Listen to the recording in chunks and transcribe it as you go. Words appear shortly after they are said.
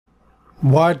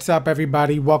What's up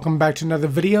everybody, welcome back to another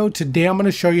video. Today I'm going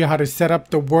to show you how to set up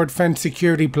the Wordfence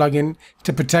security plugin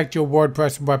to protect your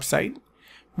WordPress website.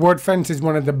 Wordfence is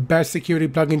one of the best security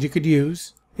plugins you could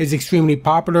use. It's extremely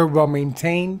popular, well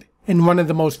maintained, and one of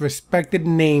the most respected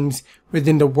names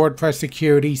within the WordPress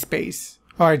security space.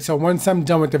 Alright, so once I'm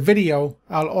done with the video,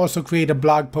 I'll also create a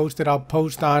blog post that I'll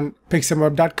post on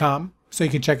PixemWeb.com, so you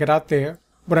can check it out there.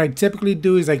 What I typically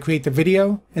do is I create the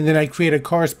video and then I create a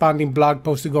corresponding blog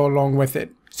post to go along with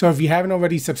it. So if you haven't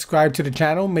already subscribed to the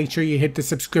channel, make sure you hit the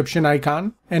subscription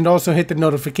icon and also hit the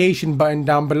notification button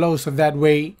down below so that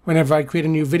way whenever I create a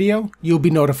new video, you'll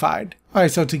be notified.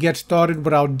 Alright, so to get started,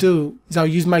 what I'll do is I'll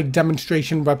use my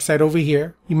demonstration website over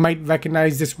here. You might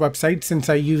recognize this website since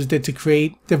I used it to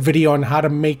create the video on how to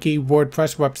make a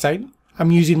WordPress website.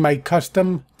 I'm using my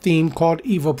custom theme called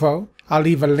EvoPro. I'll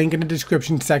leave a link in the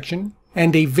description section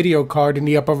and a video card in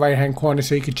the upper right hand corner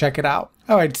so you can check it out.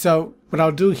 Alright, so what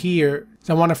I'll do here is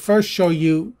I want to first show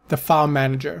you the file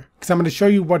manager, because I'm going to show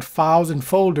you what files and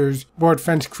folders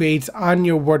Wordfence creates on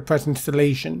your WordPress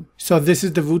installation. So this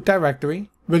is the root directory.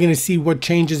 We're going to see what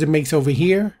changes it makes over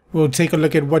here. We'll take a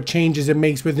look at what changes it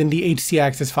makes within the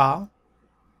htaccess file.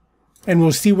 And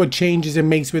we'll see what changes it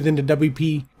makes within the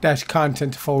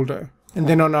wp-content folder. And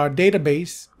then on our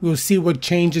database, we'll see what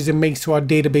changes it makes to our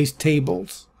database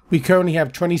tables. We currently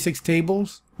have 26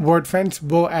 tables. Wordfence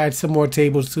will add some more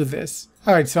tables to this.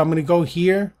 Alright, so I'm going to go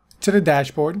here to the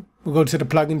dashboard. We'll go to the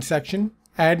plugin section,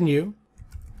 add new.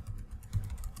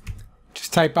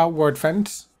 Just type out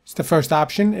Wordfence. It's the first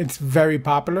option. It's very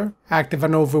popular. Active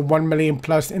on over 1 million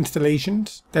plus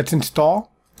installations. That's install.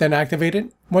 Then activate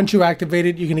it. Once you activate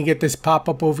it, you're going to get this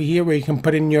pop-up over here where you can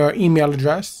put in your email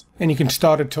address and you can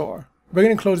start a tour. We're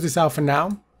going to close this out for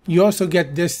now. You also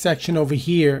get this section over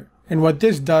here. And what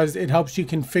this does, it helps you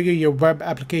configure your web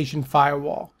application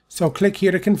firewall. So click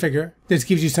here to configure. This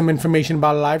gives you some information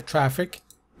about live traffic.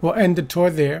 We'll end the tour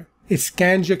there. It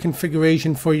scans your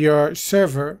configuration for your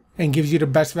server and gives you the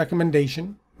best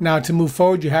recommendation. Now to move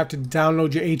forward, you have to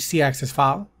download your htaccess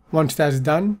file. Once that's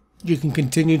done, you can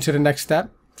continue to the next step.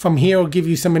 From here, it'll give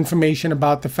you some information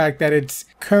about the fact that it's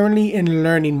currently in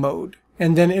learning mode.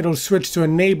 And then it'll switch to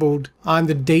enabled on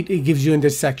the date it gives you in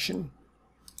this section.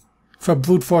 For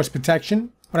brute force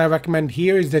protection, what I recommend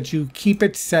here is that you keep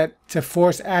it set to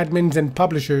force admins and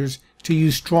publishers to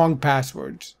use strong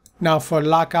passwords. Now for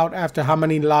lockout after how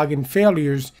many login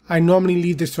failures, I normally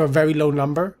leave this to a very low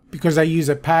number because I use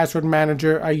a password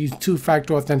manager, I use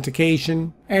two-factor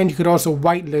authentication, and you could also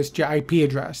whitelist your IP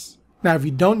address. Now if you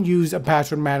don't use a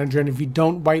password manager and if you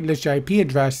don't whitelist your IP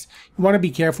address, you want to be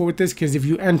careful with this because if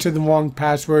you enter the wrong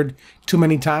password too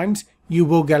many times, you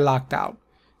will get locked out.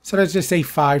 So let's just say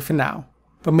 5 for now,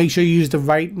 but make sure you use the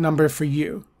right number for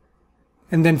you.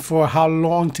 And then for how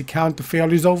long to count the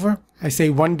failures over, I say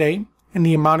 1 day, and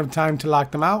the amount of time to lock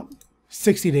them out,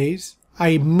 60 days. I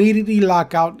immediately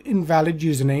lock out invalid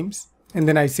usernames, and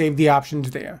then I save the options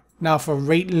there. Now for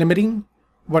rate limiting,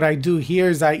 what I do here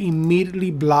is I immediately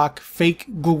block fake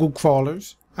Google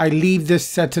crawlers. I leave this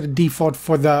set to the default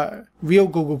for the real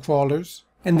Google crawlers.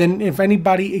 And then if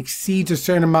anybody exceeds a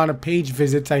certain amount of page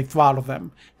visits, I throttle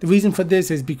them. The reason for this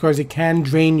is because it can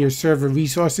drain your server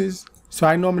resources. So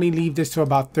I normally leave this to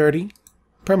about 30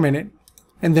 per minute.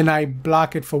 And then I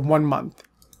block it for 1 month.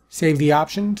 Save the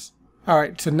options.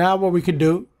 Alright, so now what we could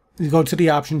do is go to the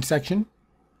options section.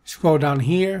 Scroll down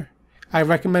here. I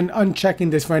recommend unchecking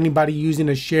this for anybody using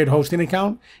a shared hosting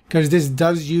account because this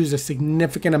does use a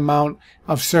significant amount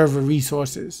of server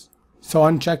resources. So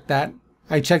uncheck that.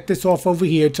 I check this off over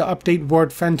here to update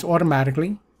Wordfence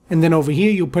automatically. And then over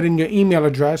here, you put in your email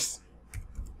address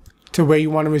to where you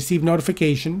want to receive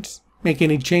notifications. Make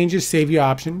any changes, save your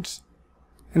options.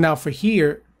 And now for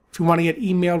here, if you want to get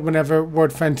emailed whenever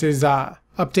Wordfence is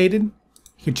updated,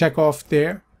 you can check off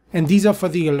there. And these are for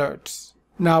the alerts.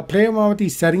 Now play around with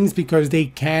these settings because they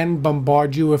can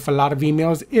bombard you with a lot of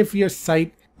emails if your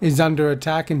site is under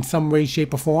attack in some way,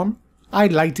 shape, or form. I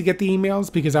like to get the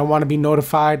emails because I want to be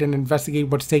notified and investigate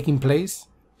what's taking place.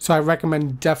 So I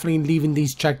recommend definitely leaving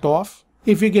these checked off.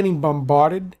 If you're getting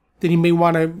bombarded, then you may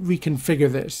want to reconfigure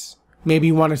this. Maybe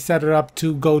you want to set it up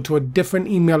to go to a different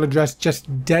email address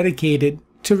just dedicated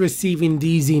to receiving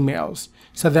these emails.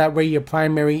 So that way your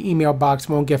primary email box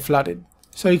won't get flooded.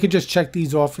 So you could just check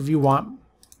these off if you want.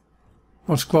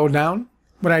 We'll scroll down.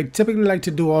 What I typically like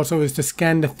to do also is to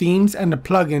scan the themes and the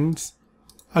plugins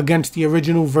against the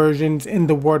original versions in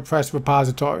the WordPress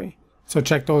repository. So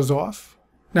check those off.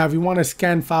 Now if you want to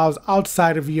scan files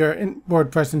outside of your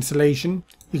WordPress installation,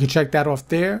 you can check that off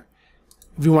there.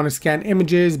 If you want to scan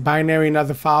images, binary, and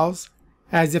other files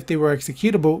as if they were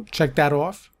executable, check that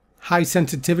off. high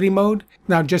sensitivity mode.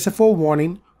 Now, just a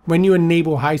forewarning, when you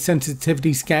enable high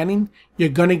sensitivity scanning, you're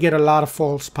going to get a lot of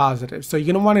false positives. So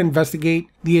you're going to want to investigate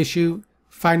the issue,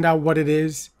 find out what it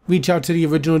is, reach out to the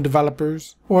original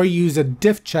developers, or use a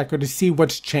diff checker to see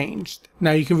what's changed.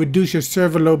 Now, you can reduce your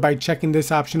server load by checking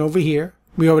this option over here.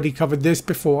 We already covered this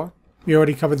before. We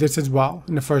already covered this as well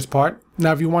in the first part.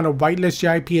 Now, if you want to whitelist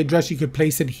your IP address, you could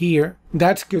place it here.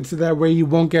 That's good, so that way you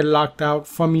won't get locked out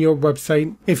from your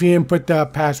website if you input the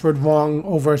password wrong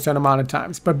over a certain amount of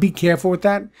times. But be careful with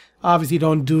that. Obviously,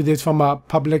 don't do this from a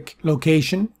public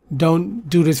location. Don't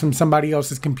do this from somebody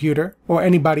else's computer or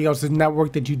anybody else's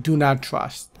network that you do not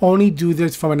trust. Only do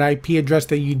this from an IP address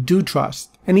that you do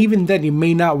trust. And even then, you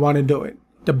may not want to do it.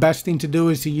 The best thing to do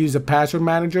is to use a password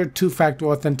manager, two-factor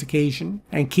authentication,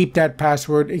 and keep that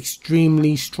password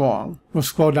extremely strong. We'll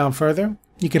scroll down further.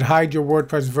 You could hide your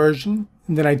WordPress version,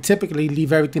 and then I typically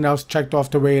leave everything else checked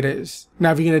off the way it is.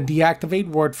 Now, if you're going to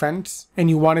deactivate Wordfence and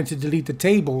you wanted to delete the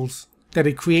tables that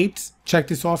it creates, check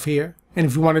this off here. And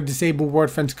if you want to disable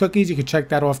Wordfence cookies, you can check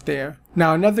that off there.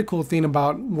 Now, another cool thing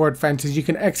about Wordfence is you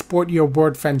can export your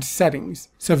Wordfence settings.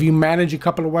 So if you manage a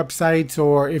couple of websites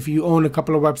or if you own a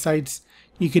couple of websites,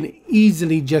 you can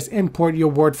easily just import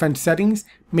your Wordfence settings,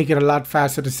 make it a lot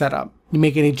faster to set up. You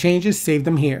make any changes, save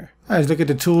them here. Let's look at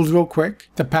the tools real quick.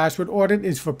 The password audit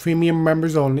is for premium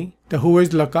members only. The who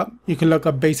is lookup, you can look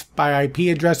up based by IP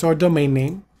address or domain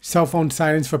name. Cell phone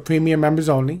sign-ins for premium members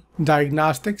only.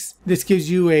 Diagnostics, this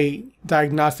gives you a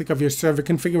diagnostic of your server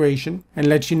configuration and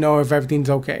lets you know if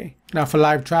everything's okay. Now for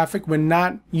live traffic, we're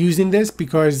not using this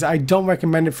because I don't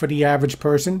recommend it for the average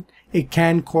person. It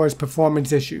can cause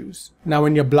performance issues. Now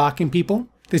when you're blocking people,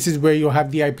 this is where you'll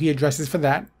have the IP addresses for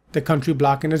that, the country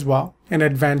blocking as well, and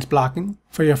advanced blocking.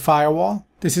 For your firewall,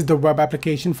 this is the web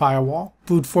application firewall.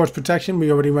 Brute force protection,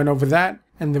 we already went over that,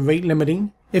 and the rate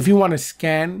limiting. If you want to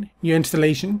scan your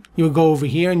installation, you would go over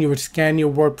here and you would scan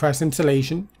your WordPress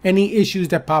installation. Any issues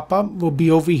that pop up will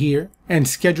be over here, and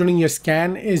scheduling your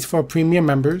scan is for premium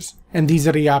members, and these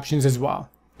are the options as well.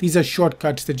 These are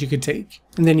shortcuts that you could take.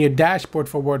 And then your dashboard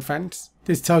for Wordfence.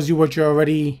 This tells you what you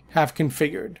already have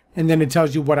configured. And then it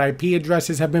tells you what IP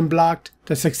addresses have been blocked,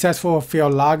 the successful or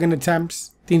failed login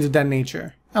attempts, things of that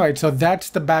nature. Alright, so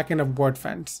that's the backend of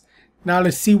Wordfence. Now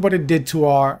let's see what it did to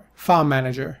our file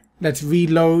manager. Let's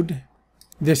reload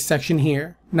this section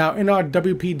here. Now in our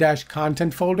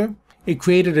WP-content folder, it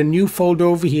created a new folder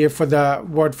over here for the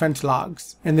Wordfence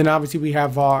logs. And then obviously we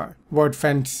have our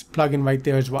Wordfence plugin right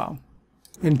there as well.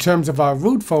 In terms of our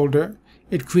root folder,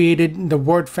 it created the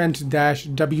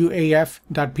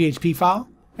Wordfence-waf.php file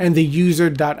and the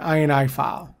user.ini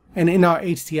file. And in our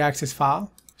htaccess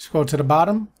file, scroll to the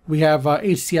bottom, we have our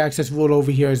htaccess rule over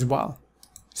here as well.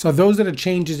 So those are the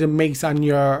changes it makes on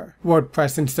your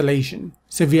WordPress installation.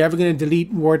 So if you're ever going to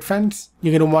delete Wordfence,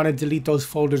 you're going to want to delete those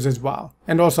folders as well,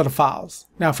 and also the files.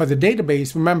 Now for the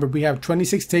database, remember we have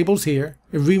 26 tables here.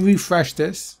 If we refresh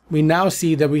this, we now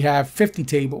see that we have 50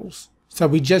 tables. So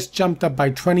we just jumped up by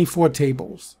 24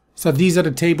 tables. So these are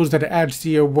the tables that it adds to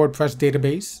your WordPress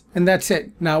database. And that's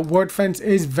it. Now Wordfence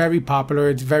is very popular.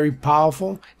 It's very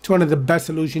powerful. It's one of the best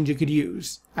solutions you could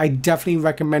use. I definitely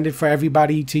recommend it for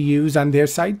everybody to use on their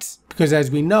sites. Because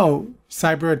as we know,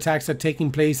 cyber attacks are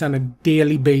taking place on a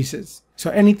daily basis. So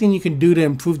anything you can do to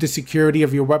improve the security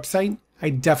of your website,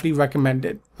 I definitely recommend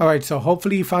it. Alright, so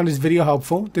hopefully you found this video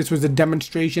helpful. This was a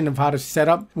demonstration of how to set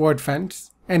up Wordfence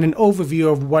and an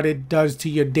overview of what it does to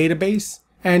your database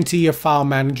and to your file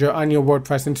manager on your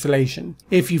WordPress installation.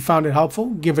 If you found it helpful,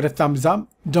 give it a thumbs up.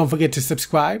 Don't forget to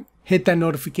subscribe. Hit that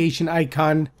notification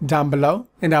icon down below,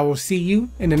 and I will see you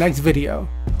in the next video.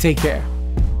 Take care.